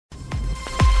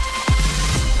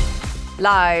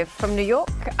Live from New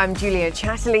York, I'm Julia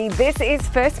Chatterley. This is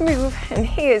First Move, and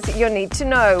here's your need to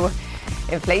know.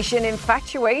 Inflation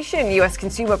infatuation. US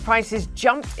consumer prices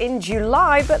jumped in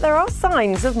July, but there are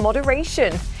signs of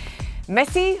moderation.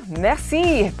 Messi,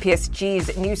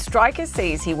 PSG's new striker,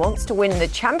 says he wants to win the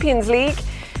Champions League.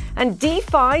 And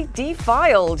DeFi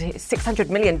defiled $600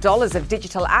 million of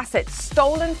digital assets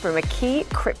stolen from a key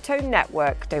crypto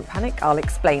network. Don't panic, I'll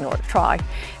explain or try.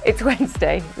 It's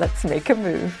Wednesday. Let's make a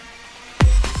move.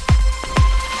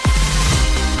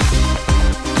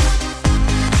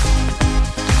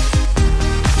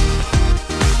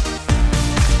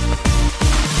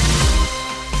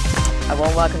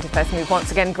 Well, welcome to First Move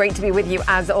once again. Great to be with you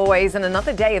as always. And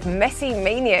another day of Messi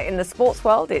mania in the sports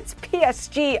world. It's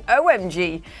PSG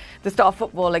OMG. The star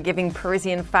footballer giving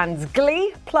Parisian fans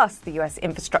glee. Plus the US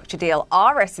infrastructure deal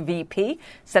RSVP.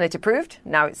 Senate approved.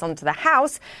 Now it's on to the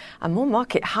House. And more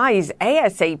market highs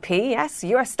ASAP. Yes,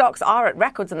 US stocks are at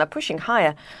records and they're pushing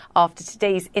higher after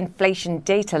today's inflation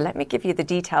data. Let me give you the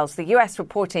details. The US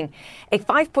reporting a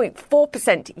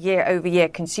 5.4% year-over-year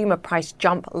consumer price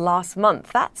jump last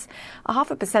month. That's a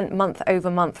 0.5%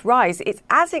 month-over-month rise. It's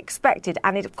as expected,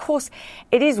 and of course,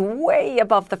 it is way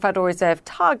above the Federal Reserve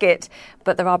target,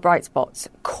 but there are bright spots.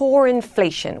 Core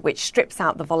inflation, which strips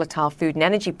out the volatile food and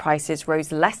energy prices,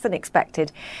 rose less than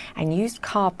expected, and used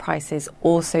car prices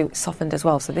also softened as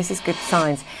well. So this is good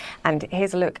signs. And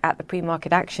here's a look at the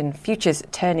pre-market action. Futures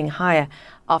turning higher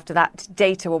after that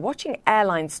data. We're watching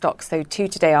airline stocks, though, too,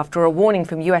 today after a warning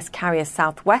from US carrier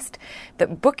Southwest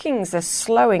that bookings are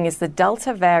slowing as the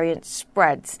Delta variant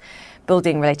spreads.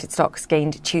 Building-related stocks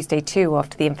gained Tuesday, too,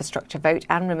 after the infrastructure vote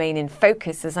and remain in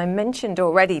focus. As I mentioned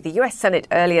already, the US Senate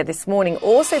earlier this morning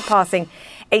also passing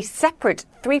a separate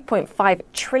 $3.5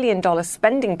 trillion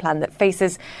spending plan that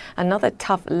faces another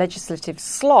tough legislative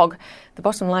slog. The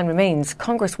bottom line remains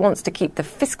Congress wants to keep the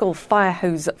fiscal fire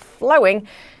hose flowing,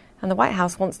 and the White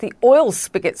House wants the oil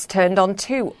spigots turned on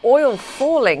too. Oil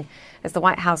falling as the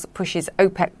White House pushes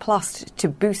OPEC Plus to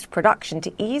boost production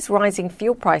to ease rising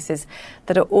fuel prices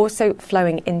that are also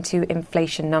flowing into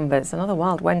inflation numbers. Another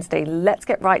wild Wednesday. Let's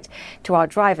get right to our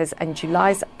drivers and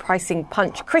July's pricing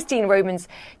punch. Christine Romans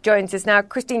joins us now.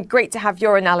 Christine, great to have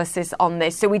your analysis on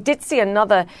this. So we did see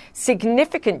another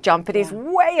significant jump. It is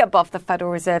way above the Federal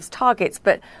Reserve's targets,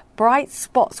 but bright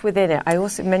spots within it. I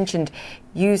also mentioned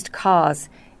used cars.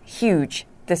 Huge,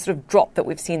 the sort of drop that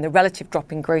we've seen, the relative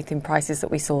drop in growth in prices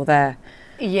that we saw there.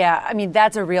 Yeah, I mean,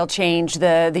 that's a real change,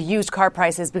 the used car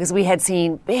prices, because we had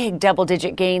seen big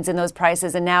double-digit gains in those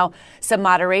prices and now some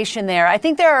moderation there. I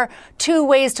think there are two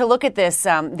ways to look at this,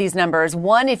 these numbers.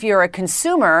 One, if you're a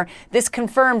consumer, this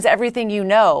confirms everything you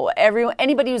know.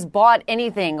 Anybody who's bought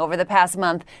anything over the past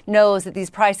month knows that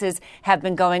these prices have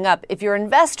been going up. If you're an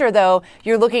investor, though,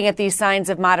 you're looking at these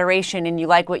signs of moderation and you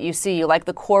like what you see. You like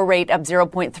the core rate up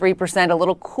 0.3%, a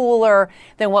little cooler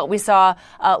than what we saw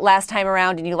last time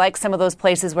around, and you like some of those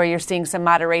places where you're seeing some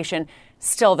moderation.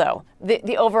 Still, though,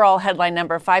 the overall headline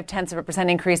number, 0.5%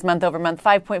 increase month over month,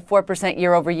 5.4%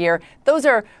 year over year. Those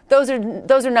are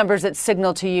numbers that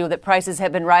signal to you that prices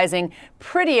have been rising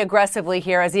pretty aggressively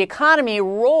here as the economy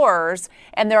roars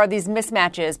and there are these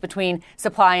mismatches between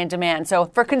supply and demand. So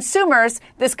for consumers,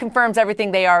 this confirms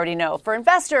everything they already know. For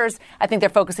investors, I think they're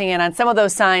focusing in on some of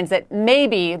those signs that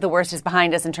maybe the worst is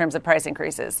behind us in terms of price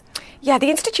increases. Yeah,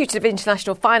 the Institute of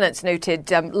International Finance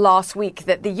noted last week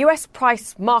that the US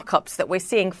price markups that we're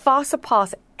seeing far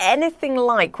surpass anything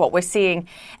like what we're seeing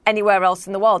anywhere else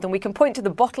in the world. And we can point to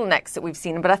the bottlenecks that we've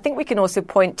seen, but I think we can also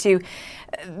point to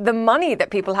the money that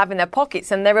people have in their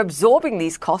pockets and they're absorbing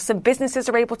these costs and businesses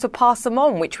are able to pass them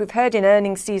on, which we've heard in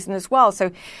earnings season as well.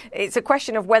 So it's a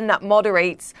question of when that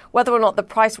moderates, whether or not the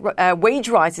price wage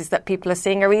rises that people are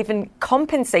seeing are even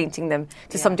compensating them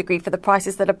to some degree for the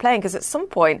prices that are playing. Because at some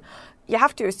point, you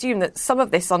have to assume that some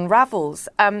of this unravels.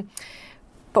 But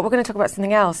we're going to talk about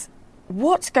something else.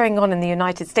 What's going on in the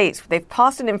United States? They've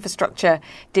passed an infrastructure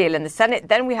deal in the Senate.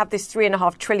 Then we have this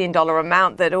 $3.5 trillion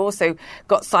amount that also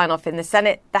got sign-off in the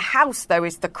Senate. The House, though,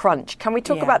 is the crunch. Can we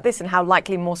talk about this and how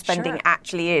likely more spending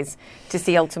actually is to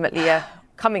see ultimately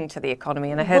coming to the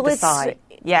economy? And I heard the sigh.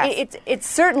 Yes. It's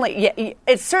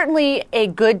certainly a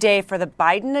good day for the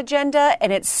Biden agenda,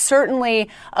 and it's certainly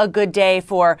a good day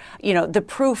for, the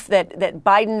proof that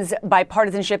Biden's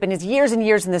bipartisanship and his years and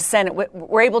years in the Senate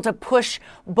were able to push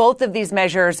both of these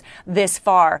measures this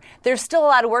far. There's still a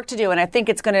lot of work to do, and I think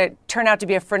it's going to turn out to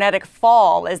be a frenetic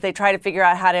fall as they try to figure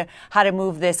out how to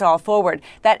move this all forward.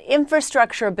 That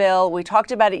infrastructure bill, we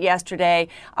talked about it yesterday,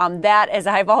 that, as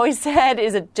I've always said,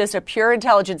 is just a pure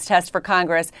intelligence test for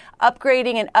Congress, upgrading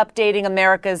renovating and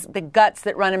updating the guts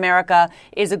that run America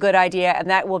is a good idea, and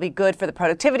that will be good for the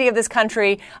productivity of this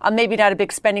country. Maybe not a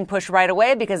big spending push right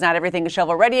away because not everything is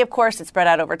shovel ready, of course. It's spread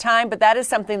out over time, but that is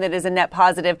something that is a net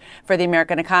positive for the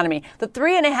American economy. The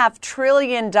 $3.5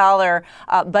 trillion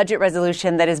budget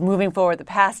resolution that is moving forward, that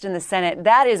passed in the Senate,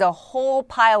 that is a whole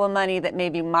pile of money that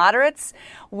maybe moderates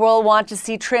will want to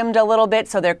see trimmed a little bit.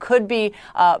 So there could be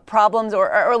problems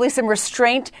or at least some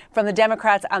restraint from the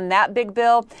Democrats on that big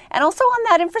bill. And also on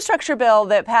that infrastructure bill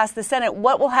that passed the Senate,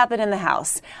 what will happen in the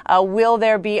House? Will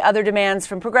there be other demands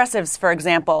from progressives, for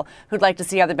example, who'd like to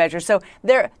see other measures? So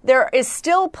there is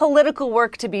still political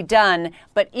work to be done,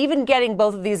 but even getting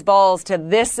both of these balls to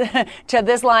this to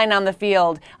this line on the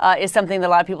field is something that a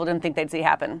lot of people didn't think they'd see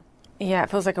happen. Yeah,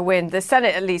 it feels like a win. The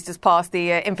Senate, at least, has passed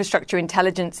the infrastructure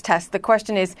intelligence test. The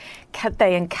question is, can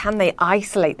they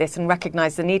isolate this and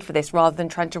recognise the need for this rather than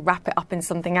trying to wrap it up in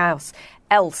something else?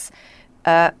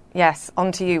 Yes,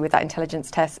 on to you with that intelligence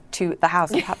test to the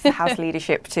House, perhaps the House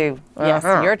leadership too. Yes,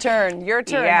 your turn, yes.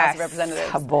 House of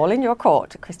Representatives. A ball in your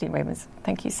court. Christine Ramers,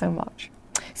 thank you so much.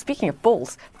 Speaking of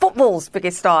balls, football's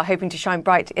biggest star hoping to shine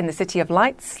bright in the City of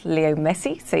Lights, Leo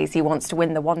Messi, says he wants to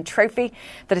win the one trophy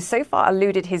that has so far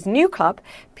eluded his new club,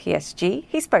 PSG.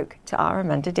 He spoke to our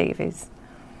Amanda Davies.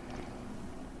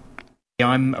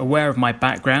 I'm aware of my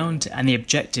background and the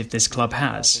objective this club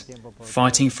has,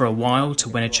 fighting for a while to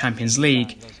win a Champions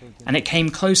League, and it came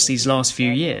close these last few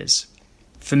years.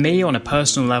 For me, on a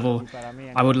personal level,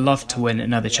 I would love to win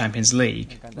another Champions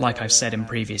League, like I've said in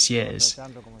previous years,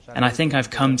 and I think I've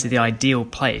come to the ideal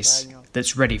place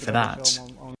that's ready for that.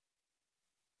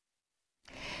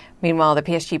 Meanwhile, the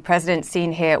PSG president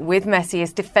seen here with Messi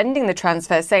is defending the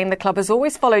transfer, saying the club has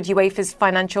always followed UEFA's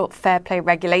financial fair play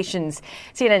regulations.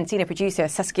 CNN senior producer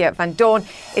Saskia Van Doorn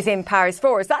is in Paris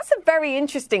for us. That's a very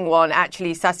interesting one,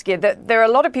 actually, Saskia. There are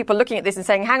a lot of people looking at this and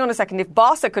saying, hang on a second, if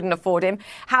Barca couldn't afford him,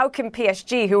 how can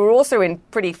PSG, who are also in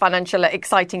pretty financial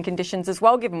exciting conditions as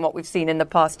well, given what we've seen in the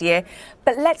past year?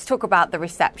 But let's talk about the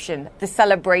reception, the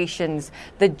celebrations,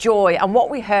 the joy, and what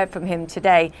we heard from him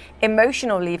today.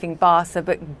 Emotional leaving Barca,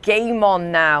 but game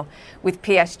on now with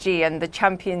PSG and the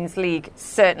Champions League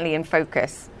certainly in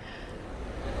focus.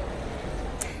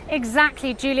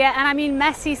 Exactly, Julia. And I mean,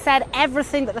 Messi said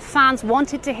everything that the fans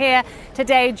wanted to hear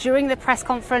today during the press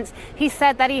conference. He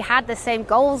said that he had the same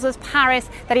goals as Paris,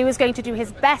 that he was going to do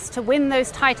his best to win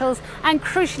those titles. And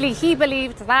crucially, he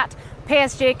believed that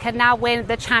PSG can now win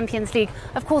the Champions League.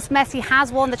 Of course, Messi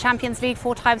has won the Champions League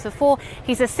 4 times before.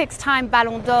 He's a 6-time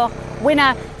Ballon d'Or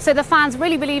winner. So the fans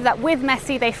really believe that with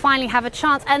Messi, they finally have a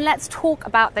chance. And let's talk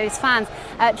about those fans.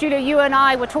 Julia, you and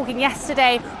I were talking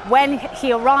yesterday when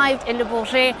he arrived in Le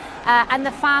Bourget. And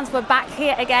the fans were back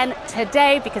here again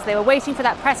today because they were waiting for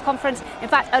that press conference. In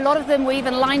fact, a lot of them were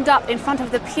even lined up in front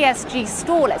of the PSG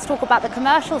store. Let's talk about the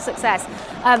commercial success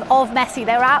of Messi.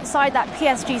 They were outside that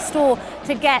PSG store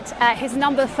to get his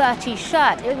number 30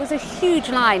 shirt. It was a huge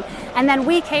line. And then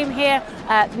we came here.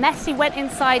 Messi went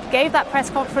inside, gave that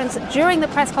press conference. During the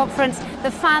press conference,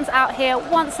 the fans out here,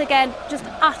 once again, just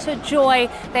utter joy.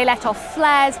 They let off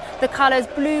flares, the colours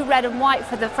blue, red and white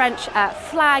for the French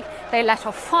flag. They let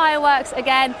off fireworks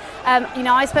again.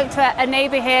 I spoke to a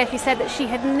neighbour here who said that she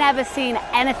had never seen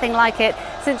anything like it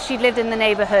since she lived in the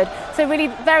neighbourhood. So really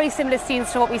very similar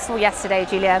scenes to what we saw yesterday,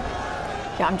 Julia.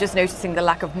 Yeah, I'm just noticing the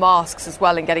lack of masks as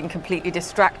well and getting completely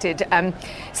distracted.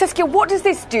 Saskia, what does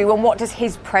this do and what does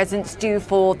his presence do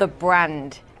for the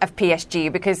brand of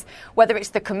PSG? Because whether it's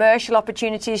the commercial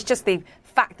opportunities, just the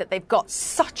fact that they've got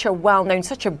such a well-known,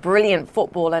 such a brilliant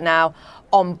footballer now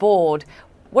on board,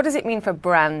 what does it mean for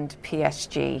brand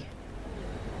PSG?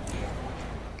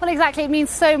 Well, exactly. It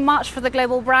means so much for the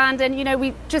global brand. And,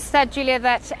 we just said, Julia,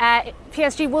 that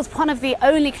PSG was one of the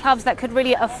only clubs that could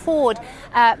really afford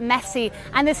Messi.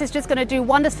 And this is just going to do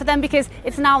wonders for them because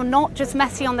it's now not just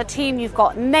Messi on the team. You've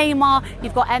got Neymar,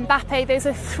 you've got Mbappe. Those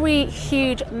are 3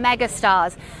 huge mega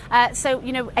stars.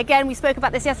 Again, we spoke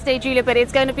about this yesterday, Julia, but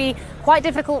it's going to be quite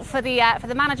difficult for the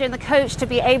manager and the coach to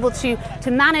be able to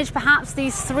manage perhaps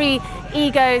these 3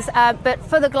 egos. But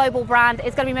for the global brand,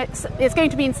 it's going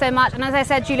to mean so much. And as I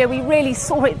said, Julia, we really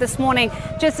saw it this morning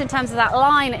just in terms of that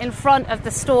line in front of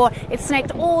the store. It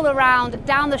snaked all around,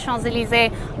 down the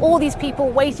Champs-Élysées, all these people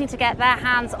waiting to get their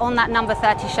hands on that number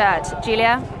 30 shirt.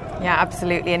 Julia? Yeah,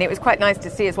 absolutely. And it was quite nice to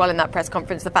see as well in that press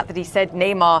conference the fact that he said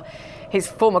Neymar, his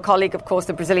former colleague, of course,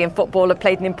 the Brazilian footballer,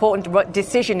 played an important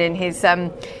decision in his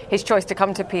choice to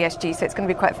come to PSG. So it's going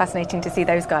to be quite fascinating to see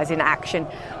those guys in action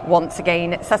once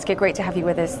again. Saskia, great to have you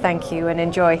with us. Thank you and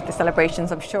enjoy the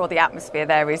celebrations. I'm sure the atmosphere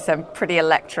there is pretty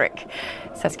electric.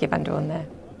 Saskia Van Doorn there.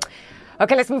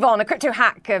 Okay, let's move on. A crypto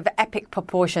hack of epic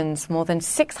proportions. More than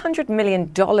 $600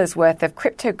 million worth of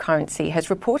cryptocurrency has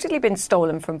reportedly been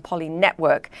stolen from Poly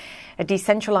Network, a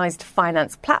decentralized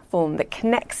finance platform that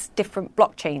connects different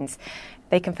blockchains.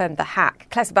 They confirmed the hack.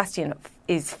 Claire Sebastian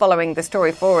is following the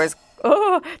story for us.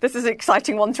 Oh, this is an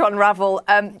exciting one to unravel,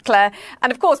 Claire.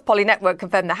 And of course, Poly Network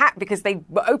confirmed the hack because they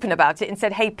were open about it and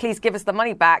said, hey, please give us the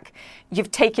money back.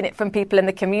 You've taken it from people in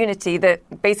the community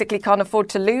that basically can't afford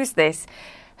to lose this.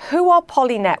 Who are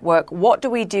Poly Network? What do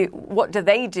we do? What do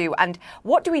they do? And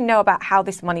what do we know about how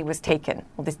this money was taken,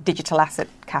 or this digital asset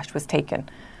cash was taken?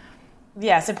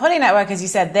 Yeah, so Poly Network, as you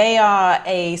said, they are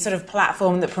a sort of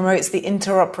platform that promotes the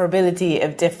interoperability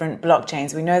of different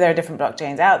blockchains. We know there are different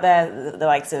blockchains out there, the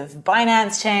likes of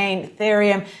Binance Chain,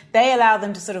 Ethereum. They allow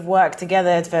them to sort of work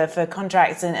together for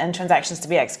contracts and transactions to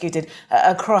be executed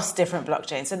across different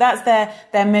blockchains. So that's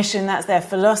their mission, that's their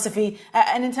philosophy.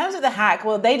 And in terms of the hack,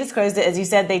 well, they disclosed it, as you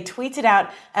said, they tweeted out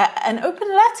an open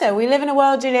letter. We live in a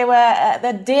world, Julia, where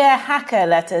the Dear Hacker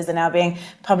letters are now being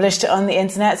published on the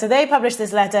internet. So they published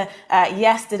this letter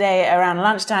yesterday around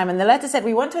lunchtime, and the letter said,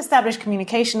 we want to establish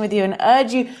communication with you and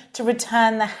urge you to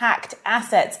return the hacked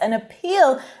assets, an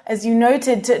appeal, as you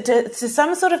noted, to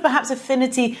some sort of perhaps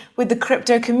affinity with the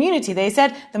crypto community. They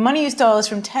said the money you stole is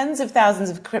from tens of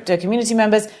thousands of crypto community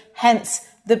members, hence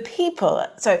the people.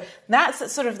 So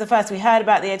that's sort of the first we heard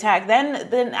about the attack. Then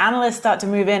analysts start to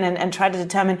move in and try to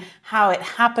determine how it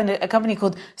happened. A company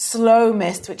called Slow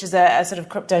Mist, which is a sort of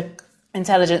crypto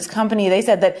intelligence company, they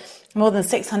said that more than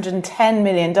 $610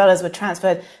 million were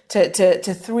transferred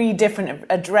to three different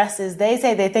addresses. They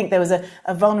say they think there was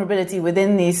a vulnerability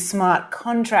within these smart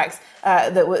contracts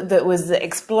that was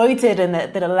exploited and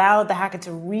that allowed the hacker to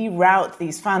reroute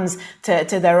these funds to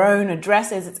their own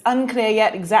addresses. It's unclear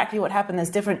yet exactly what happened. There's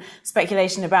different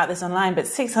speculation about this online, but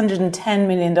 $610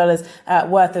 million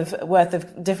worth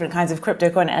of different kinds of crypto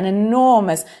coin, an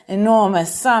enormous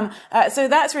sum. So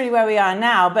that's really where we are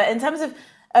now. But in terms of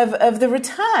the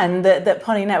return that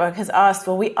Poly Network has asked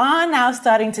for, we are now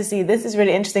starting to see, this is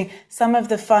really interesting, some of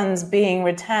the funds being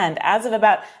returned. As of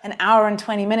about an hour and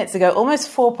 20 minutes ago, almost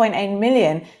 4.8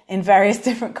 million in various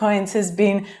different coins has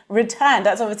been returned.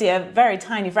 That's obviously a very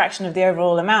tiny fraction of the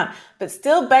overall amount, but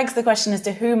still begs the question as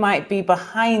to who might be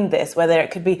behind this, whether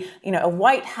it could be, a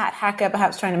white hat hacker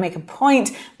perhaps trying to make a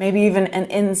point, maybe even an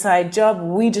inside job.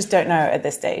 We just don't know at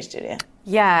this stage, Julia.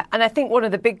 Yeah, and I think one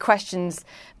of the big questions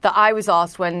that I was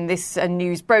asked when this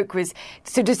news broke was,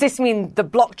 so does this mean the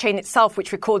blockchain itself,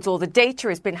 which records all the data,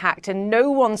 has been hacked? And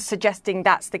no one's suggesting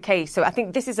that's the case. So I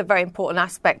think this is a very important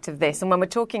aspect of this. And when we're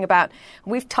talking about,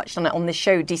 we've touched on it on this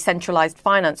show, decentralized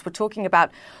finance, we're talking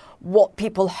about what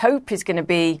people hope is going to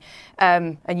be,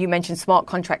 and you mentioned smart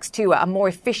contracts too, a more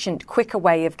efficient, quicker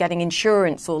way of getting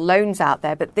insurance or loans out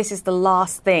there. But this is the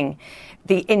last thing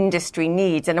the industry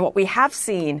needs. And what we have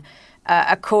seen,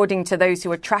 according to those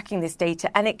who are tracking this data,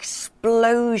 an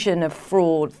explosion of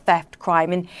fraud, theft,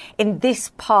 crime in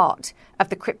this part of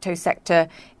the crypto sector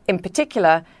in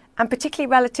particular, and particularly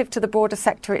relative to the broader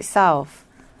sector itself.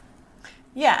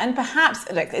 Yeah, and perhaps,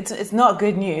 look, it's not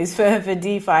good news for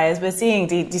DeFi as we're seeing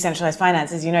decentralized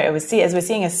finance, as you know, as we're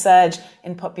seeing a surge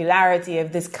in popularity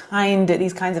of these kinds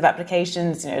of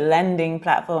applications, lending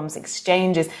platforms,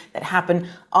 exchanges that happen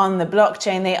on the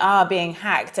blockchain. They are being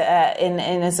hacked in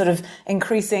a sort of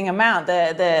increasing amount.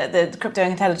 The crypto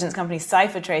intelligence company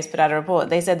CipherTrace put out a report.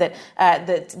 They said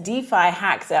that DeFi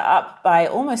hacks are up by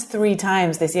almost 3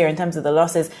 times this year in terms of the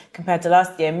losses compared to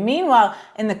last year. Meanwhile,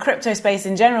 in the crypto space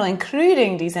in general, including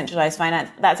decentralized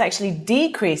finance, that's actually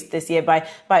decreased this year by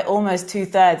almost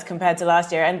 2/3 compared to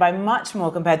last year, and by much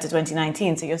more compared to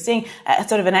 2019. So you're seeing a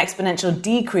sort of an exponential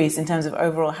decrease in terms of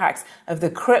overall hacks of the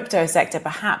crypto sector,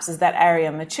 perhaps as that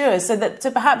area matures. So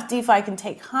perhaps DeFi can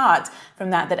take heart from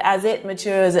that as it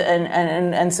matures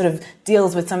and sort of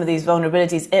deals with some of these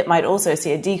vulnerabilities, it might also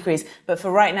see a decrease. But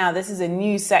for right now, this is a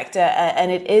new sector,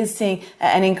 and it is seeing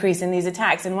an increase in these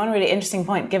attacks. And one really interesting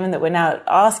point, given that we're now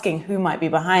asking who might be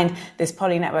behind this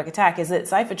Poly Network attack, is that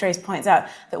CipherTrace points out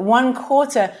that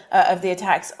 1/4 of the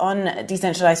attacks on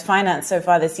decentralized finance so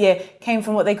far this year came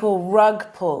from what they call rug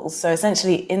pulls, so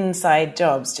essentially inside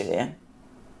jobs, Julia.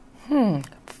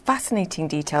 Fascinating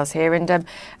details here, and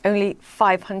only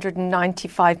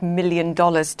 $595 million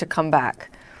to come back.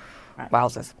 Right.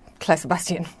 Wowzers. Claire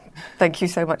Sebastian, thank you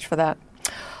so much for that.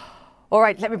 All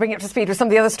right, let me bring you up to speed with some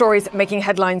of the other stories making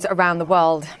headlines around the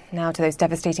world. Now to those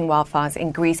devastating wildfires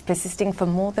in Greece, persisting for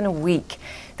more than a week.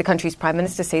 The country's prime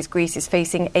minister says Greece is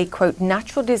facing a, quote,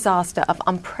 natural disaster of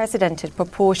unprecedented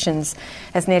proportions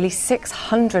as nearly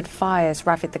 600 fires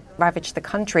ravaged the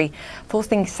country,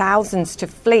 forcing thousands to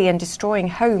flee and destroying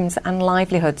homes and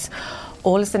livelihoods.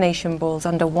 all as the nation boils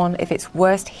under one of its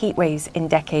worst heat waves in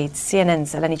decades.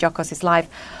 CNN's Eleni Giokos is live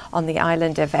on the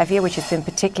island of Evia, which has been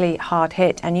particularly hard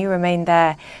hit, and you remain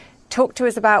there. Talk to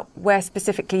us about where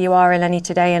specifically you are, Eleni,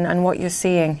 today and what you're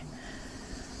seeing.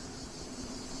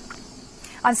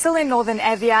 I'm still in northern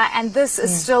Evia, and this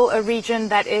is still a region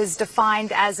that is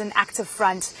defined as an active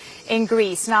front in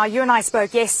Greece. Now, you and I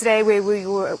spoke yesterday where we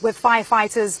were with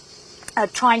firefighters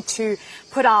trying to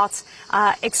put out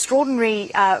extraordinary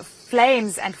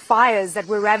flames and fires that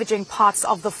were ravaging parts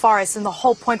of the forest, and the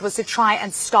whole point was to try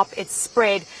and stop its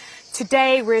spread.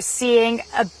 Today, we're seeing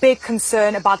a big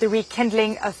concern about the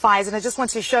rekindling of fires, and I just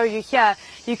want to show you here,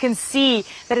 you can see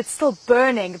that it's still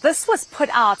burning. This was put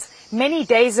out many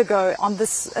days ago on this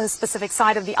specific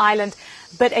side of the island,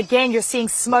 but again, you're seeing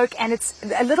smoke, and it's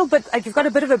a little bit, you've got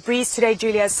a bit of a breeze today,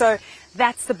 Julia, so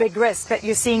that's the big risk, that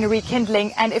you're seeing a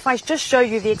rekindling. And if I just show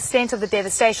you the extent of the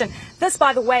devastation, this,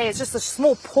 by the way, is just a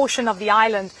small portion of the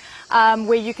island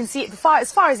where you can see,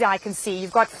 as far as the eye can see,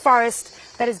 you've got forest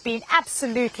that has been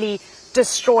absolutely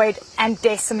destroyed and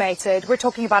decimated. We're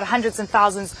talking about hundreds and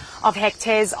thousands of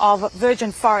hectares of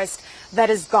virgin forest that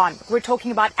is gone. We're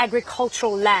talking about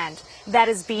agricultural land that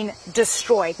has been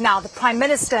destroyed. Now, the Prime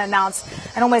Minister announced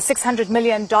an almost $600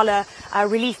 million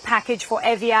relief package for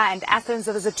Evia and Athens.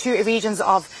 Those are two regions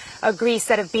of Greece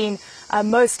that have been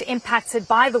most impacted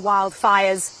by the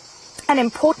wildfires. And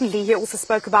importantly, he also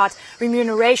spoke about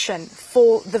remuneration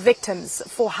for the victims,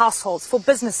 for households, for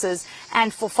businesses,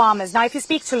 and for farmers. Now, if you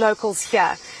speak to locals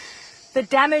here, the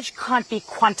damage can't be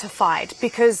quantified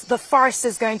because the forest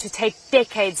is going to take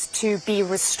decades to be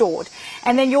restored.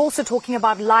 And then you're also talking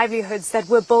about livelihoods that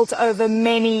were built over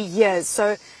many years.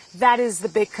 So that is the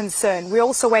big concern. We're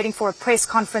also waiting for a press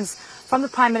conference from the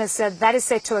Prime Minister that is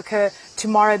set to occur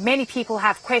tomorrow. Many people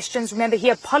have questions. Remember, he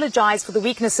apologized for the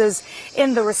weaknesses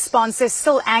in the response. There's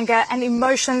still anger and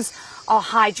emotions are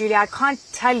high, Julia. I can't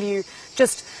tell you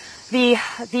just the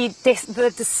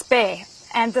despair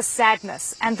and the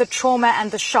sadness and the trauma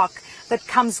and the shock that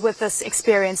comes with this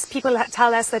experience. People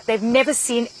tell us that they've never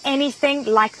seen anything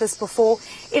like this before.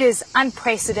 It is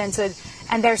unprecedented,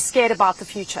 and they're scared about the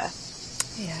future.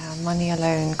 Yeah, money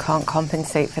alone can't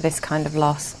compensate for this kind of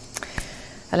loss.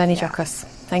 Eleni Giokos,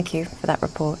 thank you for that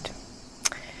report.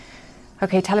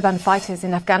 Okay, Taliban fighters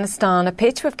in Afghanistan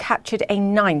appear to have captured a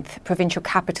 9th provincial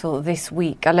capital this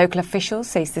week. A local official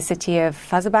says the city of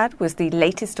Faizabad was the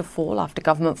latest to fall after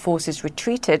government forces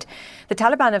retreated. The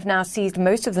Taliban have now seized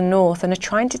most of the north and are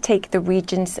trying to take the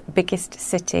region's biggest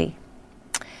city.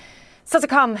 So to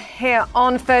come here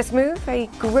on First Move, a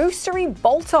grocery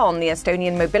bolt-on. The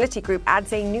Estonian mobility group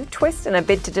adds a new twist in a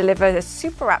bid to deliver the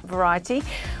super app variety.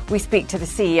 We speak to the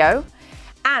CEO.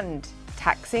 And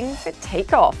taxing for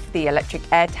takeoff, the electric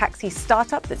air taxi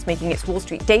startup that's making its Wall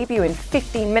Street debut in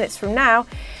 15 minutes from now.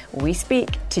 We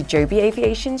speak to Joby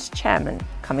Aviation's chairman.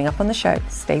 Coming up on the show.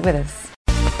 Stay with us.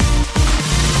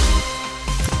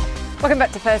 Welcome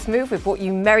back to First Move. We've brought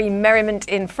you merry merriment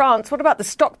in France. What about the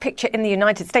stock picture in the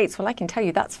United States? Well, I can tell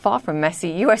you that's far from messy.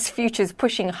 US futures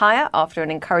pushing higher after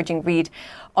an encouraging read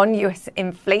on US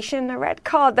inflation. A red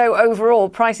card, though, overall.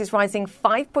 Prices rising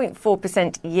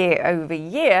 5.4% year over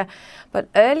year. But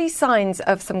early signs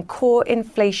of some core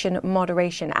inflation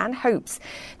moderation and hopes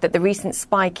that the recent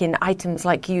spike in items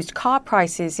like used car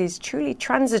prices is truly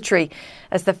transitory,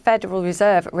 as the Federal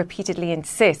Reserve repeatedly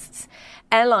insists.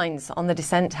 Airlines on the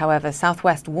descent, however.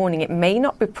 Southwest warning it may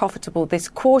not be profitable this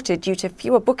quarter due to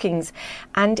fewer bookings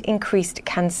and increased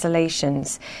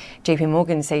cancellations. JP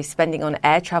Morgan says spending on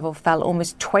air travel fell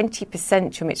almost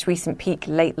 20% from its recent peak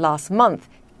late last month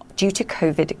due to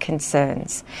COVID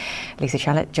concerns. Lisa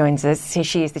Challet joins us.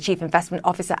 She is the Chief Investment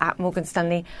Officer at Morgan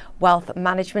Stanley Wealth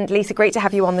Management. Lisa, great to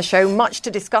have you on the show. Much to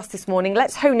discuss this morning.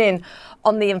 Let's hone in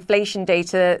on the inflation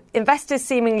data. Investors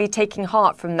seemingly taking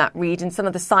heart from that read and some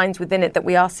of the signs within it that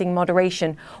we are seeing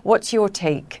moderation. What's your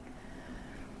take?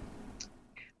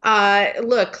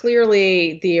 Look,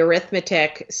 clearly the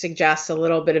arithmetic suggests a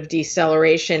little bit of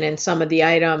deceleration in some of the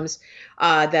items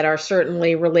that are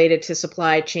certainly related to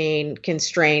supply chain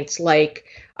constraints, like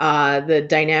the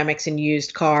dynamics in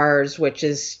used cars, which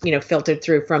is, filtered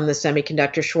through from the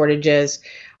semiconductor shortages,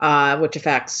 which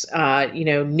affects,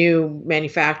 new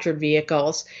manufactured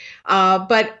vehicles.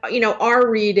 But our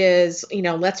read is,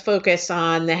 let's focus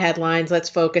on the headlines. Let's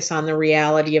focus on the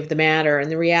reality of the matter.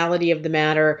 And the reality of the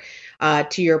matter,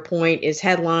 to your point, is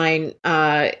headline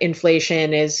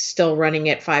inflation is still running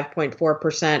at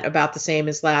 5.4%, about the same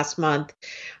as last month.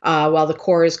 While the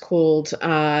core is cooled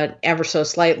ever so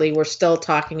slightly, we're still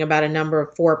talking about a number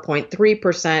of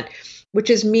 4.3%. which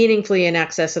is meaningfully in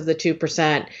excess of the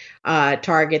 2%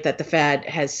 target that the Fed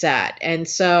has set. And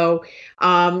so,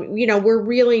 we're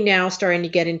really now starting to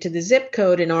get into the zip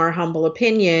code, in our humble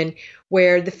opinion,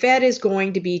 where the Fed is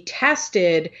going to be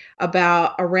tested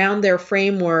around their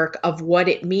framework of what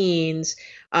it means,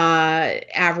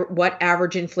 what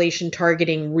average inflation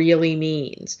targeting really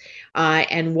means,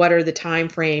 and what are the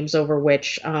timeframes over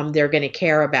which they're going to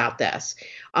care about this.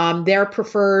 Their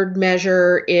preferred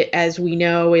measure, as we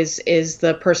know, is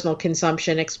the Personal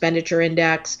Consumption Expenditure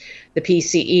Index, the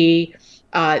PCE.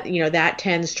 That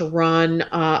tends to run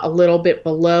a little bit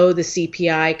below the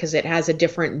CPI because it has a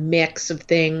different mix of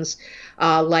things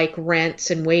like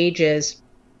rents and wages.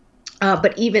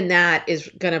 But even that is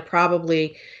going to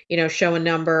probably, show a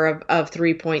number of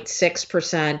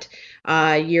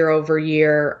 3.6% year over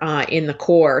year in the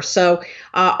core. So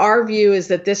our view is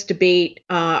that this debate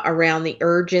around the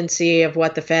urgency of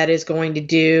what the Fed is going to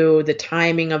do, the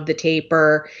timing of the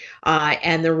taper,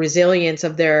 and the resilience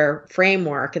of their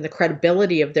framework and the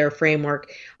credibility of their framework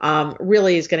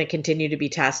really is going to continue to be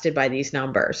tested by these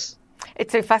numbers.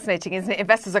 It's so fascinating, isn't it?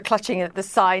 Investors are clutching at the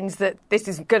signs that this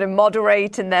is going to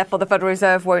moderate and therefore the Federal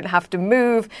Reserve won't have to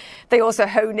move. They also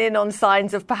hone in on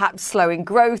signs of perhaps slowing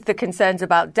growth, the concerns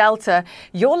about Delta.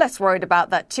 You're less worried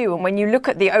about that too. And when you look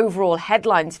at the overall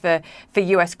headlines for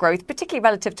US growth, particularly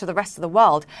relative to the rest of the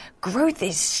world, growth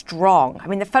is strong. I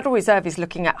mean, the Federal Reserve is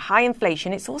looking at high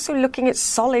inflation. It's also looking at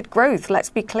solid growth. Let's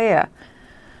be clear.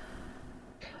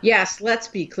 Yes, let's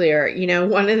be clear.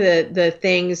 One of the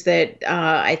things that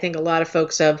I think a lot of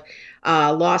folks have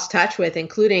lost touch with,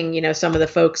 including, some of the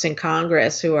folks in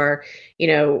Congress who are,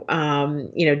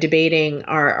 debating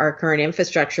our current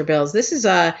infrastructure bills. This is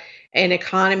an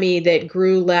economy that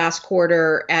grew last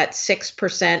quarter at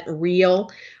 6%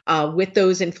 real. With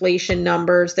those inflation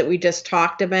numbers that we just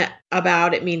talked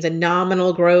about, it means a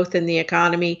nominal growth in the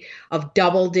economy of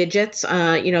double digits.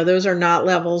 Those are not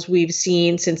levels we've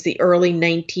seen since the early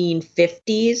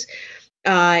 1950s.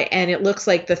 And it looks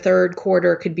like the third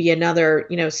quarter could be another,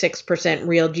 6%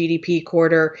 real GDP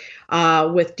quarter,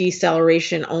 with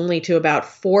deceleration only to about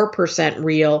 4%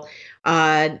 real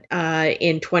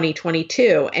in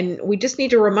 2022. And we just need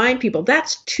to remind people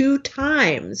that's 2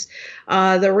 times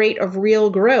the rate of real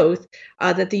growth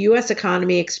that the U.S.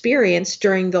 economy experienced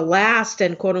during the last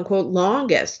and quote unquote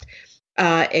longest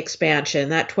expansion,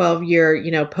 that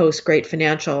 12-year, post-Great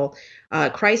Financial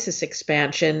crisis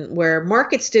expansion, where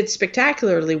markets did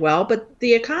spectacularly well, but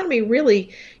the economy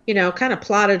really, kind of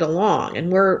plodded along.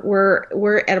 And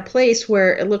we're at a place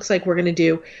where it looks like we're going to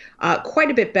do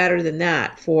quite a bit better than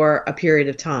that for a period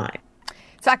of time.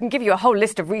 So I can give you a whole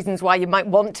list of reasons why you might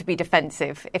want to be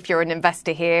defensive if you're an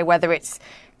investor here, whether it's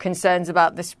concerns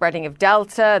about the spreading of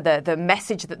Delta, the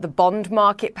message that the bond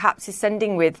market perhaps is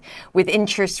sending with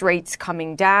interest rates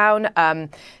coming down,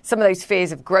 some of those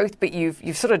fears of growth, but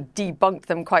you've sort of debunked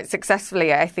them quite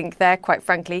successfully, I think, there, quite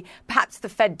frankly. Perhaps the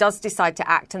Fed does decide to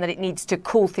act and that it needs to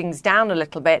cool things down a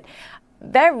little bit.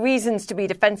 There are reasons to be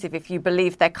defensive if you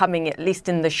believe they're coming, at least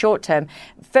in the short term.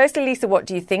 Firstly, Lisa, what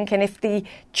do you think? And if the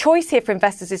choice here for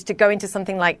investors is to go into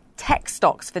something like tech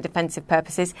stocks for defensive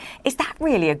purposes, is that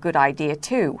really a good idea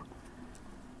too?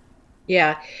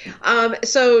 Yeah.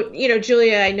 So,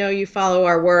 Julia, I know you follow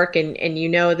our work and you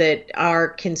know that our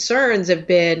concerns have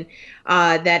been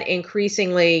that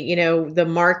increasingly, the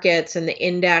markets and the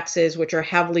indexes, which are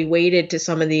heavily weighted to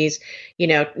some of these,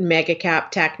 mega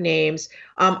cap tech names,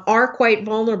 are quite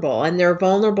vulnerable. And they're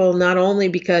vulnerable not only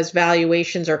because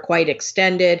valuations are quite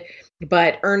extended,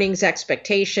 but earnings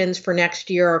expectations for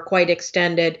next year are quite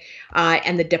extended,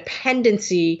 and the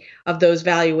dependency of those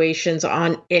valuations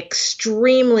on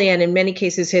extremely, and in many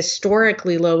cases,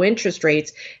 historically low interest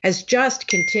rates has just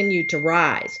continued to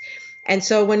rise. And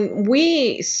so when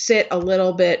we sit a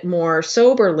little bit more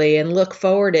soberly and look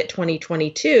forward at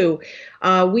 2022,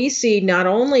 we see not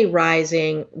only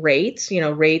rising rates,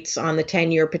 rates on the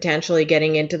 10-year potentially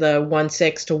getting into the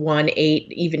 1.6 to 1.8,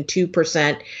 even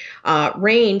 2%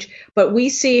 range, but we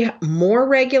see more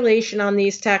regulation on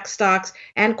these tech stocks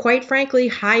and, quite frankly,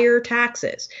 higher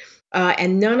taxes.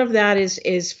 And none of that is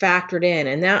factored in.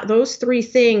 And those 3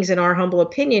 things, in our humble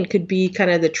opinion, could be kind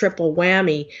of the triple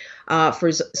whammy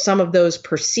for some of those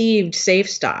perceived safe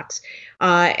stocks.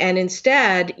 And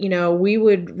instead, we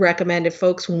would recommend, if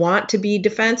folks want to be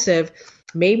defensive,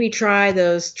 maybe try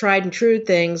those tried and true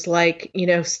things like,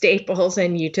 staples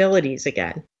and utilities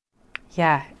again.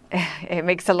 Yeah. It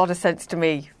makes a lot of sense to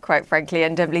me, quite frankly.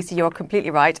 And Lisa, you're completely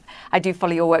right. I do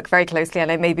follow your work very closely,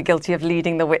 and I may be guilty of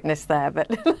leading the witness there, but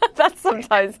that's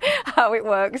sometimes how it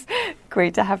works.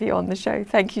 Great to have you on the show.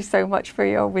 Thank you so much for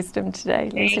your wisdom today.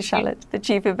 Lisa Shallett, the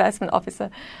Chief Investment Officer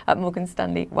at Morgan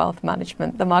Stanley Wealth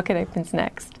Management. The market opens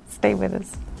next. Stay with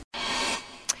us.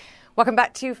 Welcome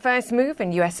back to First Move,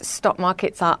 and US stock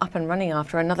markets are up and running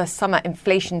after another summer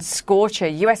inflation scorcher.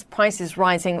 US prices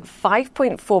rising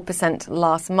 5.4%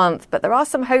 last month, but there are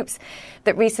some hopes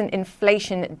that recent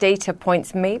inflation data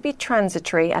points may be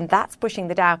transitory, and that's pushing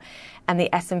the Dow and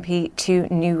the S&P to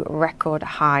new record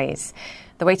highs.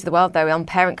 The way to the world, though, on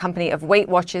parent company of Weight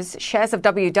Watchers, shares of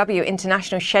WW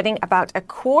International shedding about a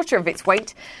quarter of its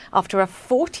weight after a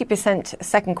 40%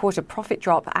 second quarter profit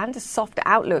drop and a soft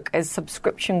outlook as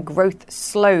subscription growth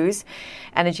slows.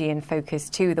 Energy in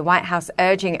focus too. The White House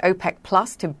urging OPEC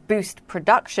Plus to boost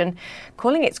production,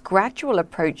 calling its gradual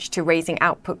approach to raising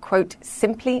output, quote,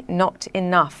 simply not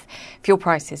enough. Fuel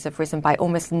prices have risen by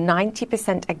almost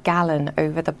 90% a gallon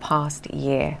over the past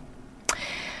year.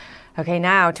 Okay,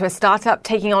 now to a startup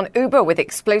taking on Uber with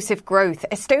explosive growth.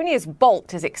 Estonia's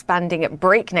Bolt is expanding at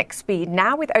breakneck speed,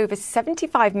 now with over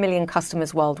 75 million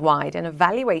customers worldwide and a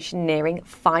valuation nearing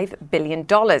 $5 billion.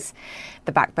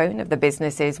 The backbone of the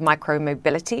business is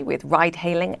micro-mobility with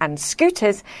ride-hailing and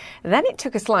scooters. Then it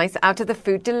took a slice out of the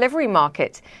food delivery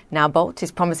market. Now Bolt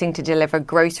is promising to deliver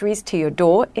groceries to your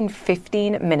door in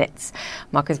 15 minutes.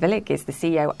 Marcus Willig is the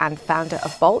CEO and founder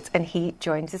of Bolt, and he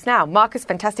joins us now. Marcus,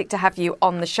 fantastic to have you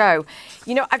on the show.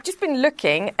 You know, I've just been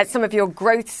looking at some of your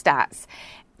growth stats.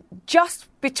 Just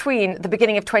between the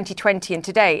beginning of 2020 and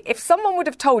today, if someone would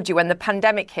have told you when the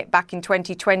pandemic hit back in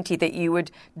 2020 that you would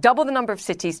double the number of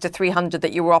cities to 300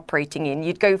 that you were operating in,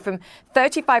 you'd go from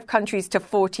 35 countries to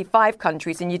 45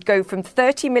 countries, and you'd go from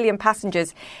 30 million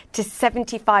passengers to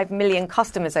 75 million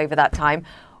customers over that time,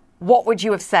 what would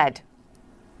you have said?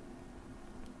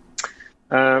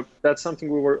 That's something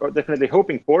we were definitely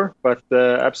hoping for, but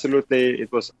absolutely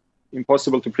it was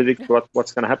impossible to predict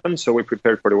what's going to happen, so we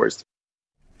prepared for the worst.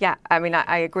 Yeah, I mean,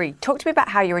 I agree. Talk to me about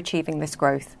how you're achieving this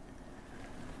growth.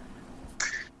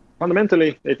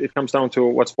 Fundamentally, it comes down to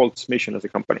what's Bolt's mission as a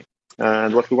company.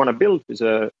 And what we want to build is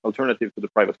an alternative to the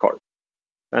private car.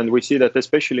 And we see that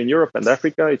especially in Europe and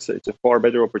Africa, it's a far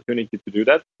better opportunity to do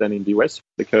that than in the US,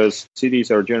 because cities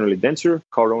are generally denser,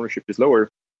 car ownership is lower,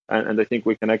 and I think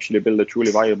we can actually build a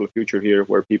truly viable future here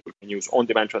where people can use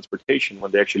on-demand transportation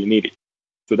when they actually need it.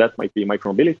 So that might be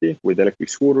micromobility with electric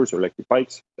scooters or electric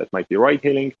bikes. That might be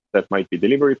ride-hailing. That might be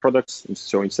delivery products. And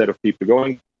so instead of people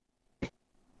going to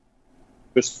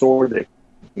the store, they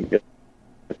can get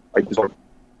by the store.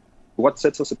 What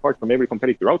sets us apart from every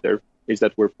competitor out there is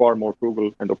that we're far more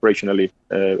frugal and operationally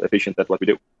efficient at what we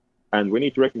do. And we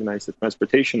need to recognize that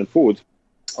transportation and food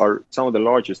are some of the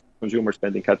largest consumer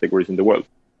spending categories in the world.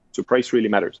 So price really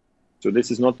matters. So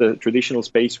this is not the traditional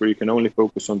space where you can only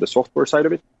focus on the software side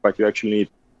of it, but you actually need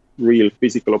real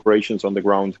physical operations on the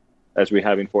ground as we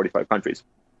have in 45 countries.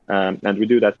 And we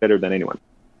do that better than anyone.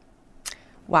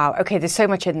 Wow. Okay, there's so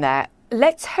much in there.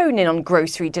 Let's hone in on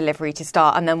grocery delivery to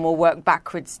start, and then we'll work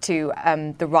backwards to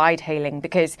the ride-hailing,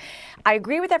 because I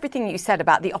agree with everything you said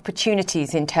about the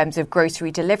opportunities in terms of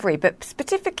grocery delivery, but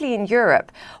specifically in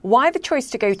Europe. Why the choice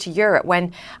to go to Europe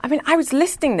when, I mean, I was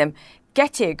listing them.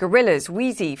 Getir, Gorillas,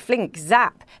 Wheezy, Flink,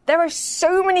 Zap. There are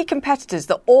so many competitors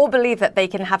that all believe that they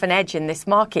can have an edge in this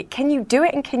market. Can you do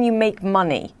it, and can you make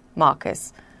money,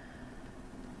 Marcus?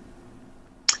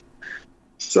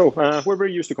 So we're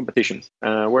very used to competition.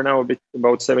 We're now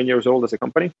about 7 years old as a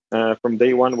company. From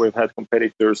day one, we've had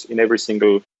competitors in every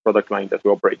single product line that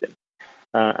we operate in.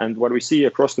 And what we see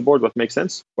across the board, what makes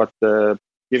sense, what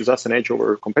gives us an edge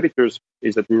over competitors,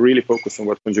 is that we really focus on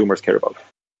what consumers care about.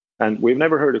 And we've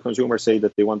never heard a consumer say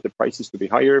that they want the prices to be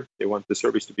higher, they want the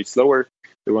service to be slower,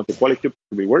 they want the quality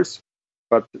to be worse.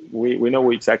 But we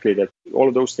know exactly that all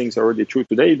of those things are already true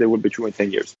today, they will be true in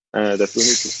 10 years. That we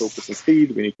need to focus on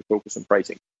speed, we need to focus on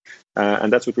pricing.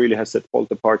 And that's what really has set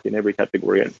Bolt apart in every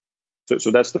category.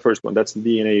 So that's the first one, that's the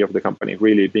DNA of the company,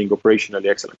 really being operationally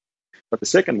excellent. But the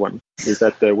second one is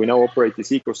that we now operate this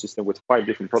ecosystem with 5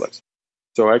 different products.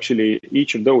 So actually,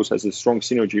 each of those has a strong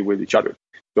synergy with each other.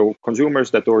 So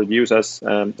consumers that already use us,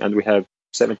 and we have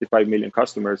 75 million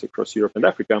customers across Europe and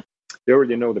Africa, they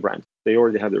already know the brand. They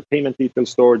already have their payment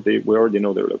details stored. We already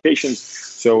know their locations.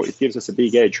 So it gives us a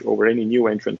big edge over any new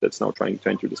entrant that's now trying to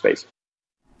enter the space.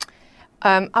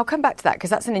 I'll come back to that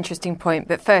because that's an interesting point.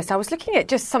 But first, I was looking at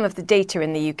just some of the data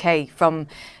in the UK from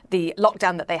the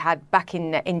lockdown that they had back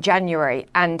in January,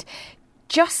 and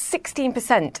just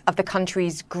 16% of the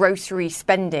country's grocery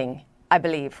spending I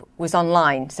believe, was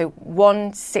online, so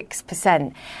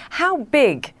 16%. How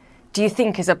big do you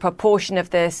think as a proportion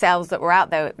of the sales that were out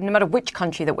there, no matter which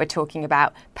country that we're talking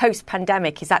about,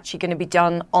 post-pandemic is actually going to be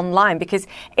done online? Because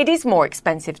it is more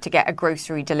expensive to get a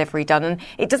grocery delivery done, and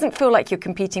it doesn't feel like you're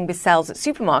competing with sales at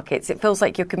supermarkets. It feels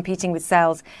like you're competing with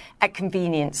sales at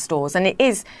convenience stores. And it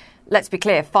is, let's be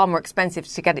clear, far more expensive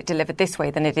to get it delivered this way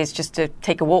than it is just to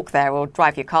take a walk there or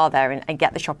drive your car there and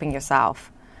get the shopping yourself.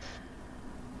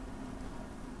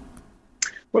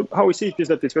 Well, how we see it is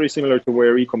that it's very similar to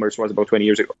where e-commerce was about 20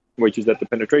 years ago, which is that the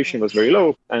penetration was very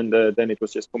low, and then it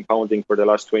was just compounding for the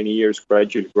last 20 years,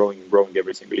 gradually growing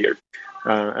every single year.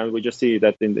 And we just see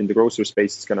that in the grocery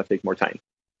space, it's going to take more time.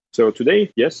 So today,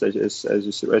 yes,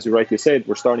 as you rightly said,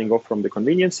 we're starting off from the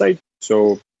convenience side.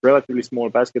 So relatively small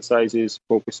basket sizes,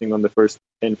 focusing on the first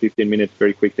 10, 15-minute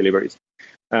very quick deliveries.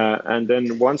 And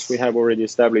then once we have already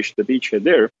established the beachhead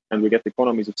there, and we get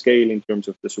economies of scale in terms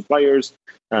of the suppliers,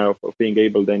 of being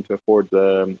able then to afford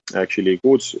actually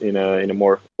goods in a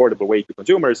more affordable way to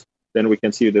consumers, then we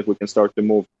can see that we can start to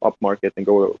move up market and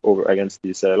go over against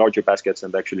these larger baskets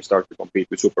and actually start to compete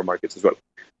with supermarkets as well.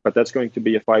 But that's going to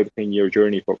be a 5-10 year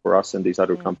journey for us and these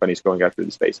other companies going after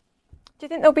the space. Do you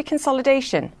think there'll be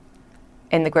consolidation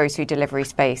in the grocery delivery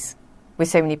space with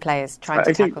so many players trying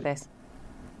to tackle this?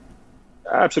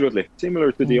 Absolutely.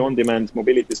 Similar to the on-demand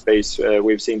mobility space,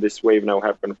 we've seen this wave now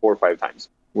happen 4 or 5 times,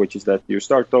 which is that you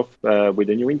start off with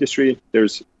a new industry.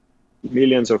 There's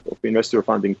millions of investor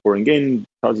funding pouring in,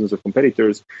 thousands of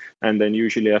competitors, and then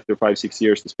usually after 5-6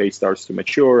 years, the space starts to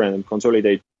mature and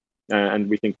consolidate. And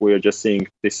we think we're just seeing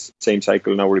this same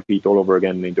cycle now repeat all over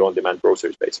again in the on-demand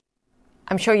grocery space.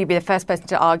 I'm sure you'd be the first person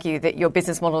to argue that your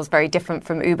business model is very different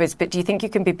from Uber's, but do you think you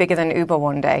can be bigger than Uber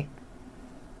one day?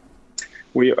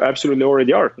 We absolutely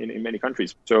already are in many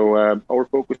countries. So our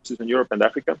focus is on Europe and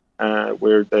Africa.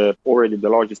 We're already the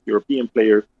largest European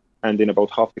player, and in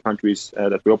about half the countries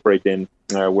that we operate in,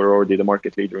 we're already the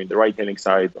market leader in the ride-hailing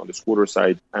side, on the scooter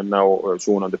side, and now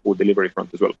soon on the food delivery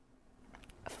front as well.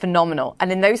 Phenomenal.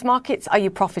 And in those markets, are you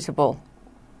profitable?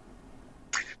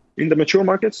 In the mature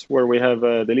markets where we have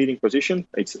the leading position,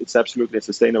 it's absolutely a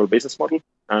sustainable business model.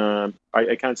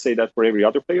 I can't say that for every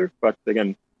other player, but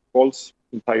again, Bolt's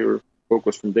entire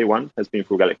focus from day one has been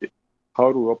frugality.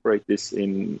 How do we operate this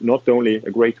in not only a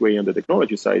great way on the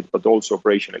technology side, but also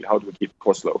operationally? How do we keep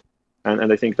costs low?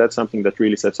 And I think that's something that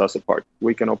really sets us apart.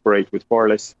 We can operate with far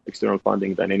less external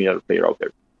funding than any other player out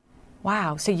there.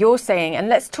 Wow. So you're saying, and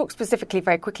let's talk specifically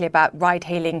very quickly about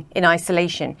ride-hailing in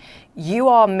isolation. You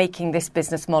are making this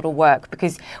business model work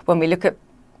because when we look at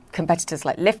competitors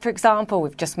like Lyft, for example,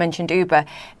 we've just mentioned Uber,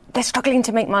 they're struggling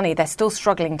to make money. They're still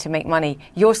struggling to make money.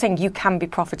 You're saying you can be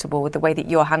profitable with the way that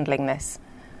you're handling this.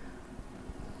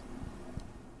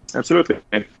 Absolutely.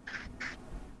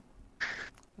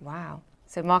 Wow.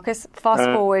 So Marcus, fast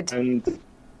forward.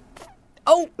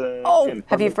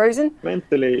 Have you frozen?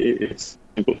 Mentally, it's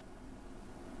simple.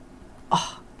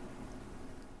 Oh.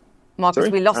 Marcus,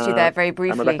 we lost you there very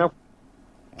briefly. Am I back now?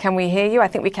 Can we hear you? I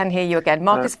think we can hear you again.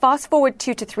 Marcus, fast forward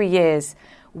 2 to 3 years.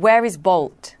 Where is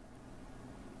Bolt?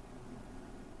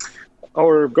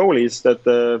 Our goal is that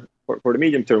for the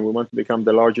medium term, we want to become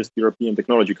the largest European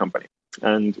technology company.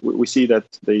 And we see that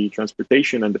the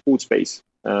transportation and the food space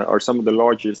are some of the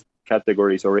largest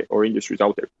categories or industries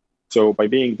out there. So by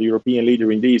being the European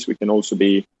leader in these, we can also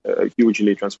be a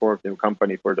hugely transformative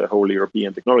company for the whole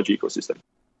European technology ecosystem.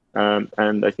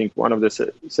 And I think one of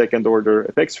the second order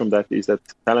effects from that is that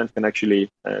talent can actually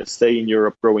stay in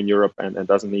Europe, grow in Europe, and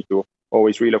doesn't need to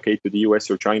always relocate to the US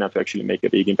or China to actually make a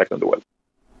big impact on the world.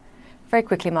 Very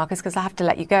quickly, Marcus, because I have to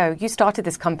let you go. You started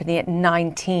this company at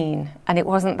 19, and it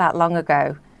wasn't that long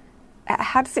ago.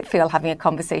 How does it feel having a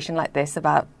conversation like this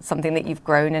about something that you've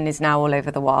grown and is now all over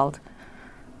the world?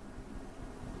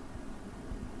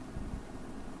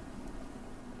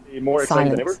 More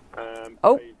exciting than ever.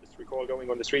 I just recall going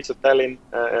on the streets of Tallinn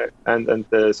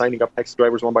and signing up taxi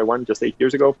drivers one by one just 8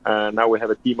 years ago. Now we have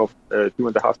a team of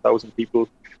 2,500 people,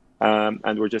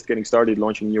 and we're just getting started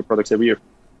launching new products every year.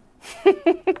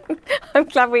 I'm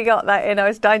glad we got that in. I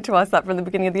was dying to ask that from the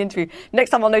beginning of the interview. Next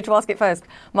time I'll know to ask it first.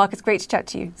 Marcus, great to chat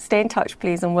to you. Stay in touch,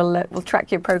 please, and we'll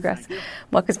track your progress.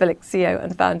 Marcus Willik, CEO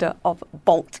and founder of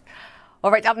Bolt. All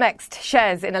right, up next,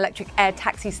 shares in electric air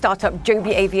taxi startup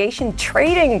Joby Aviation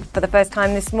trading for the first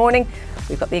time this morning.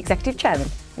 We've got the executive chairman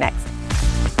next.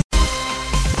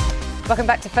 Welcome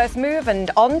back to First Move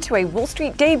and on to a Wall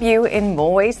Street debut in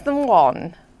more ways than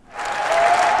one.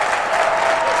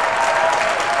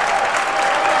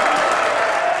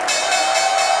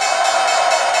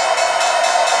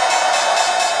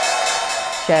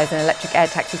 Shares in electric air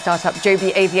taxi startup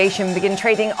Joby Aviation begin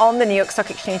trading on the New York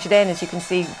Stock Exchange today. And as you can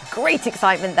see, great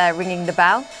excitement there ringing the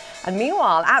bell. And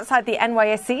meanwhile, outside the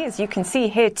NYSE, as you can see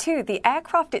here too, the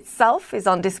aircraft itself is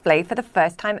on display for the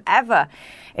first time ever.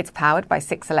 It's powered by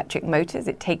 6 electric motors.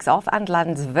 It takes off and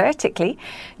lands vertically.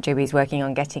 Joby is working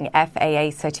on getting FAA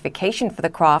certification for the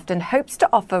craft and hopes to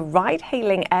offer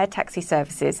ride-hailing air taxi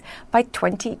services by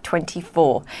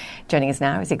 2024. Joining us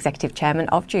now is Executive Chairman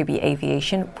of Joby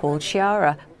Aviation, Paul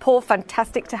Sciarra. Paul,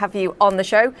 fantastic to have you on the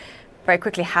show. Very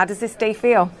quickly, how does this day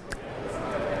feel?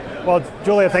 Well,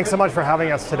 Julia, thanks so much for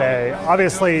having us today.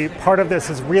 Obviously, part of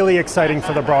this is really exciting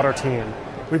for the broader team.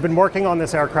 We've been working on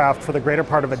this aircraft for the greater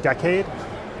part of a decade,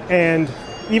 and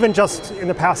even just in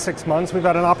the past 6 months, we've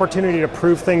had an opportunity to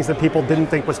prove things that people didn't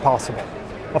think was possible.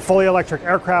 A fully electric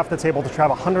aircraft that's able to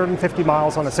travel 150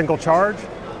 miles on a single charge,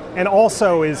 and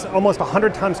also is almost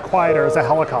 100 times quieter as a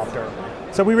helicopter.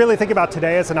 So we really think about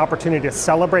today as an opportunity to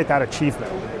celebrate that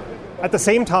achievement. At the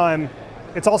same time,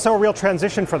 it's also a real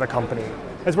transition for the company,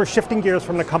 as we're shifting gears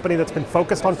from the company that's been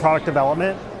focused on product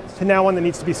development to now one that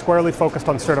needs to be squarely focused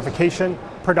on certification,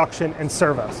 production, and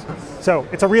service. So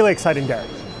it's a really exciting day.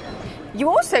 You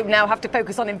also now have to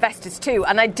focus on investors too,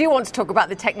 and I do want to talk about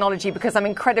the technology because I'm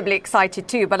incredibly excited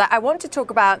too, but I want to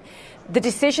talk about the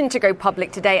decision to go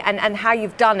public today and how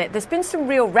you've done it. There's been some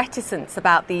real reticence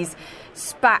about these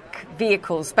SPAC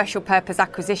vehicles, special purpose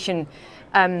acquisition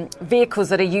vehicles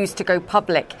that are used to go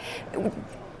public.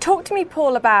 Talk to me,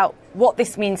 Paul, about what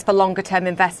this means for longer-term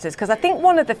investors, because I think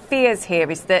one of the fears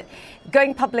here is that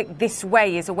going public this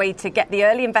way is a way to get the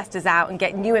early investors out and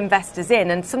get new investors in,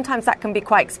 and sometimes that can be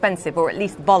quite expensive or at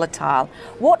least volatile.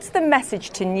 What's the message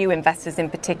to new investors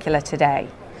in particular today?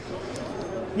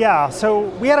 Yeah, so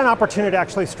we had an opportunity to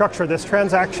actually structure this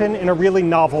transaction in a really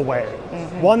novel way.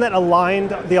 One that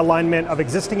aligned the alignment of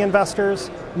existing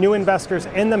investors, new investors,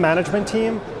 and the management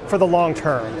team for the long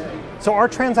term. So our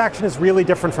transaction is really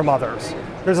different from others.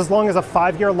 There's as long as a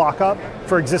 5-year lockup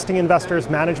for existing investors,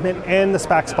 management, and the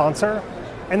SPAC sponsor.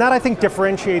 And that, I think,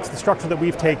 differentiates the structure that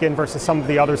we've taken versus some of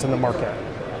the others in the market.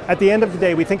 At the end of the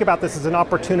day, we think about this as an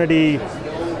opportunity.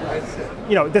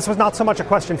 You know, this was not so much a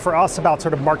question for us about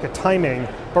sort of market timing,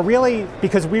 but really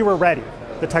because we were ready.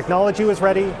 The technology was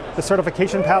ready, the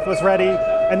certification path was ready,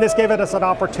 and this gave us an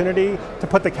opportunity to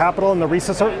put the capital and the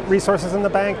resources in the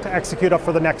bank to execute up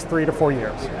for the next 3 to 4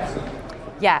 years.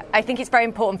 Yeah, I think it's very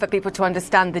important for people to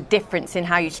understand the difference in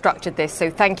how you structured this.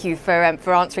 So thank you for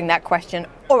answering that question.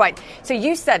 All right, so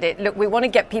you said it. Look, we want to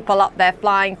get people up there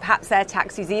flying, perhaps air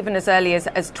taxis even as early as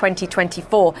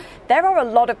 2024. There are a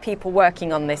lot of people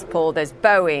working on this, Paul. There's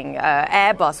Boeing,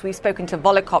 Airbus. We've spoken to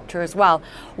Volocopter as well.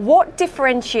 What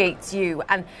differentiates you?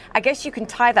 And I guess you can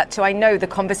tie that to, I know, the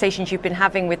conversations you've been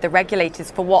having with the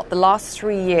regulators for the last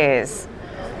 3 years.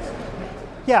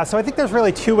 Yeah, so I think there's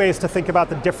really 2 ways to think about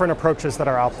the different approaches that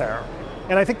are out there.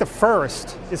 And I think the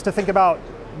first is to think about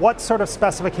what sort of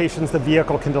specifications the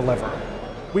vehicle can deliver.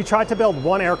 We tried to build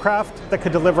one aircraft that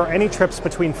could deliver any trips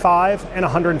between 5 and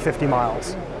 150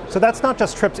 miles. So that's not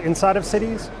just trips inside of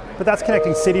cities, but that's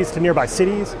connecting cities to nearby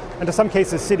cities, and to some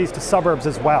cases cities to suburbs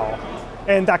as well.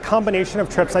 And that combination of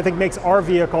trips, I think, makes our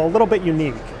vehicle a little bit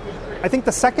unique. I think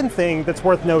the second thing that's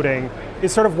worth noting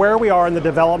is sort of where we are in the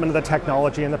development of the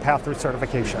technology and the path through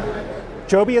certification.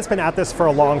 Joby has been at this for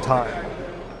a long time.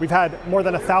 We've had more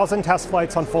than 1,000 test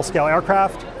flights on full-scale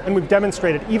aircraft, and we've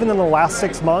demonstrated, even in the last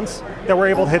 6 months, that we're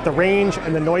able to hit the range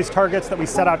and the noise targets that we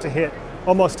set out to hit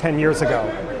almost 10 years ago.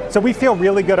 So we feel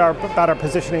really good about our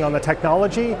positioning on the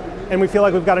technology, and we feel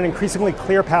like we've got an increasingly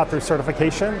clear path through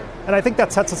certification, and I think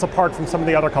that sets us apart from some of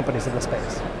the other companies in the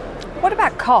space. What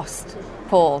about cost,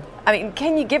 Paul? I mean,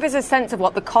 can you give us a sense of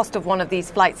what the cost of one of these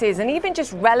flights is, and even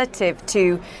just relative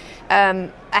to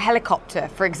a helicopter,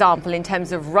 for example, in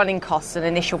terms of running costs and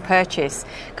initial purchase?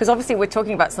 Because obviously we're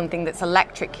talking about something that's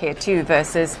electric here too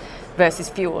versus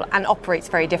fuel and operates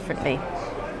very differently.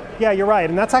 Yeah, you're right,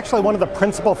 and that's actually one of the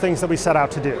principal things that we set out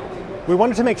to do. We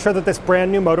wanted to make sure that this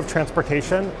brand new mode of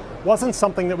transportation wasn't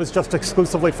something that was just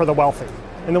exclusively for the wealthy,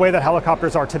 in the way that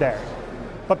helicopters are today.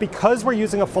 But because we're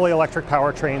using a fully electric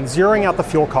powertrain, zeroing out the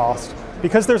fuel cost,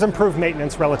 because there's improved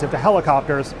maintenance relative to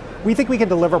helicopters, we think we can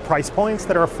deliver price points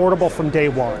that are affordable from day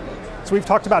one. So we've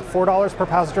talked about $4 per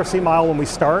passenger seat mile when we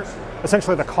start,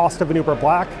 essentially the cost of an Uber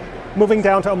Black, moving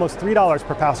down to almost $3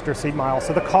 per passenger seat mile,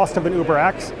 so the cost of an Uber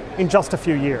X in just a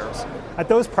few years. At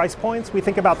those price points, we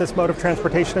think about this mode of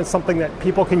transportation as something that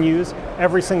people can use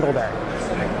every single day.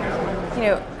 You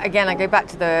know, again, I go back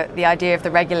to the idea of the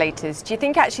regulators. Do you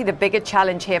think actually the bigger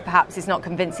challenge here perhaps is not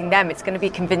convincing them, it's going to be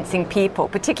convincing people,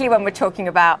 particularly when we're talking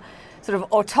about sort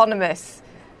of autonomous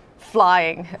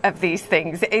flying of these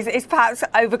things? Is perhaps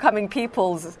overcoming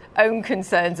people's own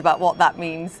concerns about what that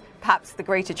means perhaps the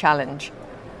greater challenge?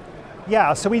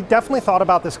 Yeah, so we definitely thought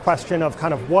about this question of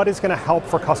kind of what is going to help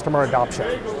for customer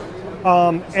adoption.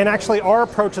 And actually our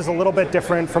approach is a little bit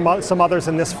different from some others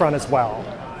in this front as well.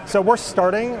 So we're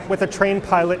starting with a trained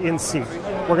pilot in seat.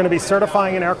 We're going to be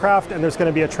certifying an aircraft and there's going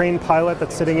to be a trained pilot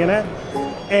that's sitting in it.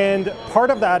 And part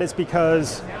of that is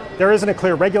because there isn't a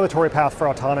clear regulatory path for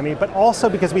autonomy, but also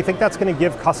because we think that's going to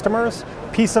give customers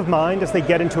peace of mind as they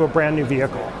get into a brand new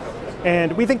vehicle.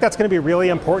 And we think that's going to be really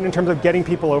important in terms of getting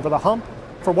people over the hump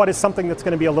for what is something that's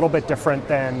going to be a little bit different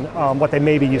than what they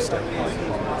may be used to.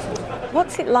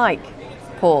 What's it like,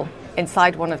 Paul,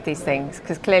 inside one of these things?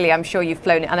 Because clearly I'm sure you've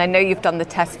flown it, and I know you've done the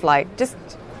test flight. Just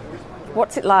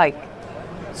what's it like?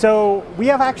 So we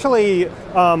have actually,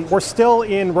 we're still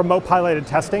in remote piloted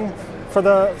testing for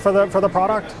the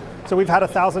product. So we've had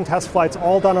 1,000 test flights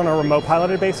all done on a remote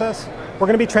piloted basis. We're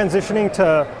going to be transitioning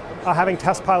to having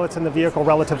test pilots in the vehicle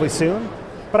relatively soon.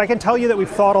 But I can tell you that we've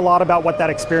thought a lot about what that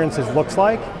experience looks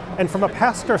like. And from a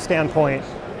passenger standpoint,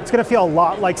 it's going to feel a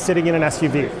lot like sitting in an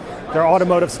SUV. There are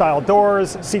automotive style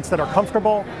doors, seats that are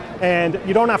comfortable, and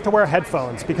you don't have to wear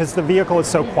headphones because the vehicle is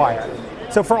so quiet.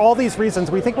 So for all these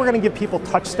reasons, we think we're going to give people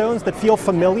touchstones that feel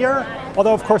familiar,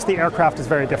 although of course the aircraft is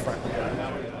very different.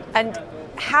 And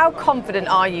how confident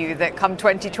are you that come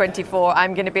 2024,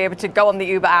 I'm going to be able to go on the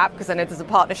Uber app, because I know there's a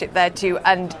partnership there too,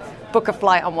 and book a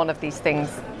flight on one of these things?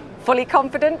 Fully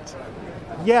confident?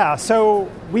 Yeah, so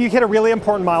we hit a really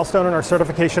important milestone in our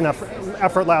certification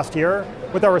effort last year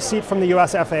with our receipt from the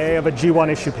US FAA of a G1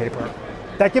 issue paper.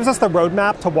 That gives us the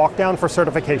roadmap to walk down for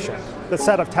certification, the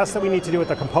set of tests that we need to do at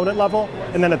the component level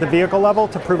and then at the vehicle level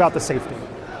to prove out the safety.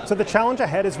 So the challenge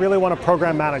ahead is really one of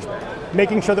program management,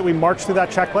 making sure that we march through that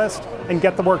checklist and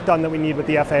get the work done that we need with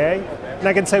the FAA. And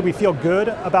I can say we feel good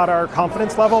about our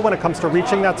confidence level when it comes to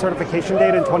reaching that certification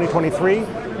date in 2023,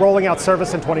 rolling out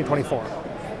service in 2024.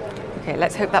 Okay,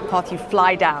 let's hope that path you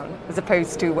fly down as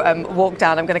opposed to walk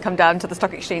down. I'm going to come down to the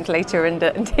stock exchange later and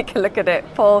take a look at it.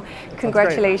 Paul,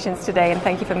 congratulations today, and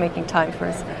thank you for making time for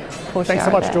us. Paul Thanks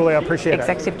so much, Julia. I appreciate it.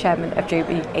 Executive Chairman of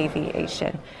Joby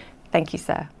Aviation. Thank you,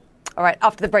 sir. All right,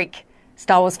 after the break,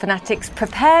 Star Wars fanatics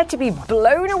prepare to be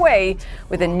blown away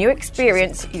with a new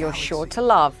experience you're sure to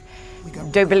love.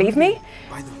 Don't believe me?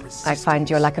 I find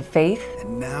your lack of faith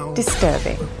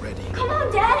disturbing. Come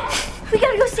on, Dad. We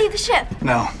gotta go save the ship.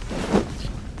 No.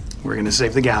 We're gonna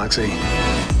save the galaxy.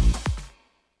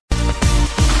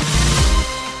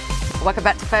 Welcome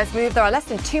back to First Move. There are less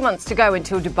than 2 months to go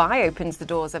until Dubai opens the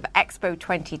doors of Expo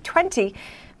 2020.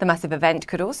 The massive event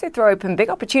could also throw open big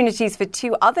opportunities for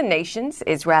two other nations,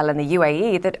 Israel and the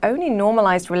UAE, that only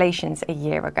normalized relations a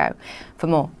year ago. For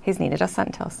more, here's Nina Dos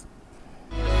Santos.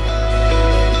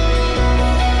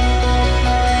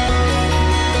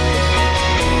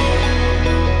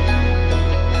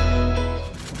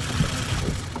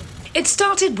 It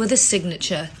started with a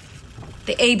signature.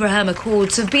 The Abraham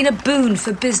Accords have been a boon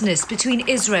for business between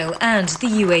Israel and the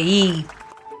UAE.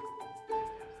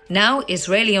 Now,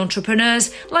 Israeli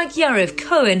entrepreneurs like Yariv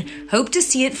Cohen hope to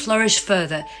see it flourish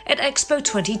further at Expo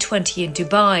 2020 in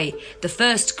Dubai, the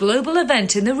first global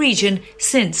event in the region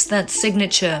since that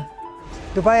signature.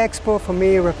 Dubai Expo for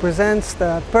me represents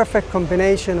the perfect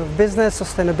combination of business,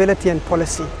 sustainability and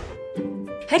policy.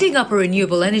 Heading up a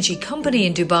renewable energy company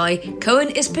in Dubai, Cohen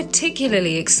is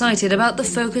particularly excited about the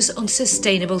focus on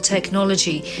sustainable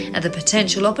technology and the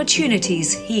potential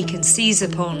opportunities he can seize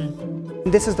upon.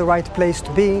 This is the right place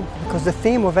to be because the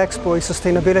theme of Expo is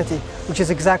sustainability, which is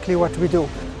exactly what we do.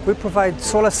 We provide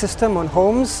solar system on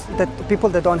homes that people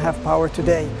that don't have power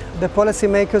today. The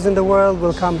policymakers in the world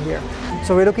will come here.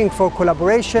 So we're looking for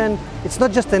collaboration. It's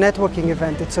not just a networking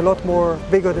event, it's a lot more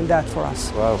bigger than that for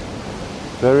us. Wow,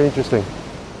 very interesting.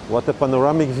 What a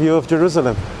panoramic view of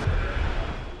Jerusalem.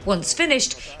 Once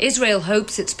finished, Israel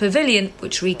hopes its pavilion,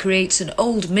 which recreates an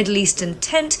old Middle Eastern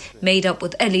tent made up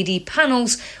with LED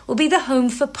panels, will be the home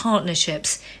for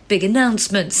partnerships, big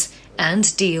announcements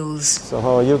and deals. So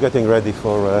how are you getting ready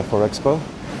for Expo?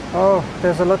 Oh,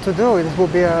 there's a lot to do. It will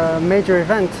be a major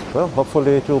event. Well,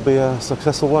 hopefully it will be a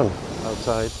successful one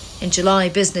outside. In July,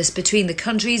 business between the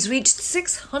countries reached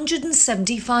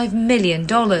 $675 million.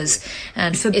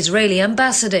 And for Israeli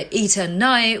Ambassador Itan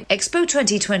Nae, Expo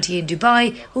 2020 in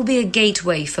Dubai will be a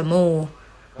gateway for more.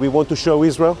 We want to show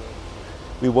Israel.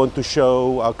 We want to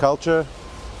show our culture.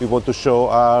 We want to show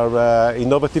our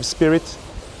innovative spirit.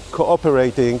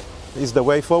 Cooperating is the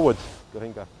way forward.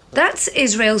 That's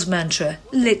Israel's mantra,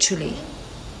 literally.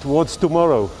 Towards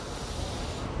tomorroor.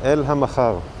 El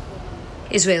HaMachar.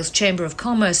 Israel's Chamber of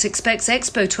Commerce expects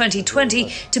Expo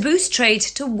 2020 to boost trade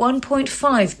to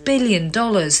 $1.5 billion,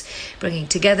 bringing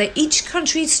together each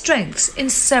country's strengths in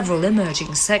several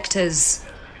emerging sectors.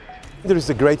 There is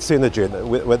a great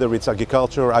synergy, whether it's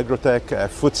agriculture, agrotech,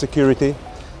 food security,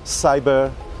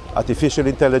 cyber, artificial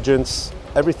intelligence,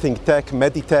 everything tech,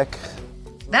 meditech.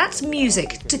 That's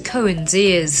music to Cohen's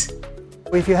ears.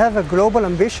 If you have a global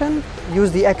ambition,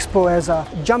 use the Expo as a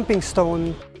jumping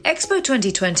stone. Expo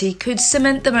 2020 could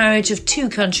cement the marriage of two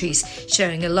countries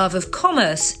sharing a love of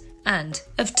commerce and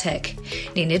of tech.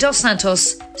 Nina Dos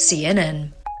Santos,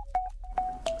 CNN.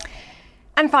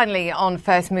 And finally, on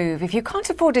First Move, if you can't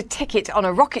afford a ticket on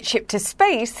a rocket ship to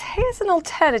space, here's an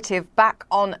alternative back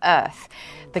on Earth.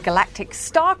 The Galactic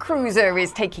Star Cruiser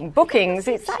is taking bookings.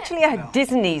 It's actually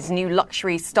Disney's new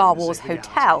luxury Star Wars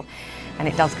hotel. And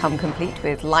it does come complete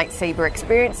with lightsaber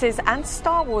experiences and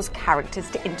Star Wars characters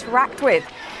to interact with.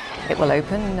 It will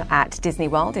open at Disney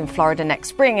World in Florida next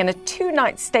spring, and a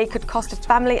 2-night stay could cost a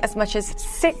family as much as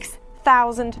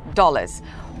 $6,000.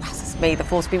 May the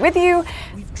force be with you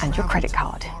and your credit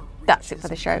card. That's it for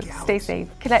the show. Stay safe.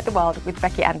 Connect the World with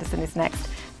Becky Anderson is next,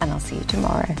 and I'll see you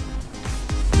tomorrow.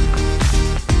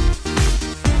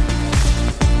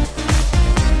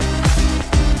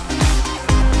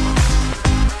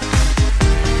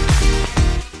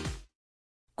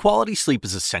 Quality sleep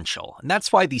is essential, and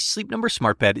that's why the Sleep Number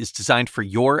Smart Bed is designed for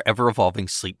your ever-evolving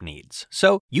sleep needs.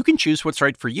 So you can choose what's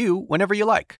right for you whenever you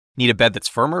like. Need a bed that's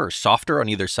firmer or softer on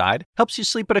either side? Helps you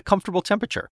sleep at a comfortable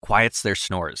temperature. Quiets their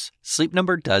snores. Sleep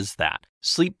Number does that.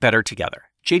 Sleep better together.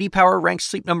 J.D. Power ranks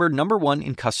Sleep Number #1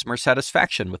 in customer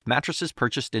satisfaction with mattresses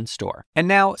purchased in-store. And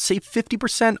now, save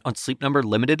 50% on Sleep Number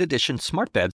Limited Edition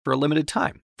Smart Beds for a limited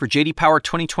time. For J.D. Power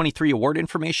 2023 award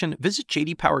information, visit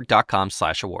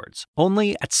jdpower.com/awards.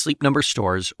 Only at Sleep Number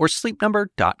stores or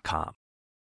sleepnumber.com.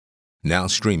 Now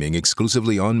streaming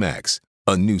exclusively on Max,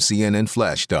 a new CNN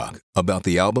Flash doc about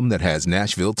the album that has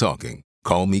Nashville talking,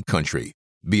 Call Me Country.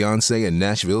 Beyoncé and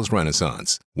Nashville's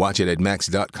Renaissance. Watch it at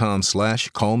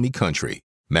max.com/callmecountry.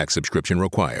 Max subscription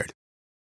required.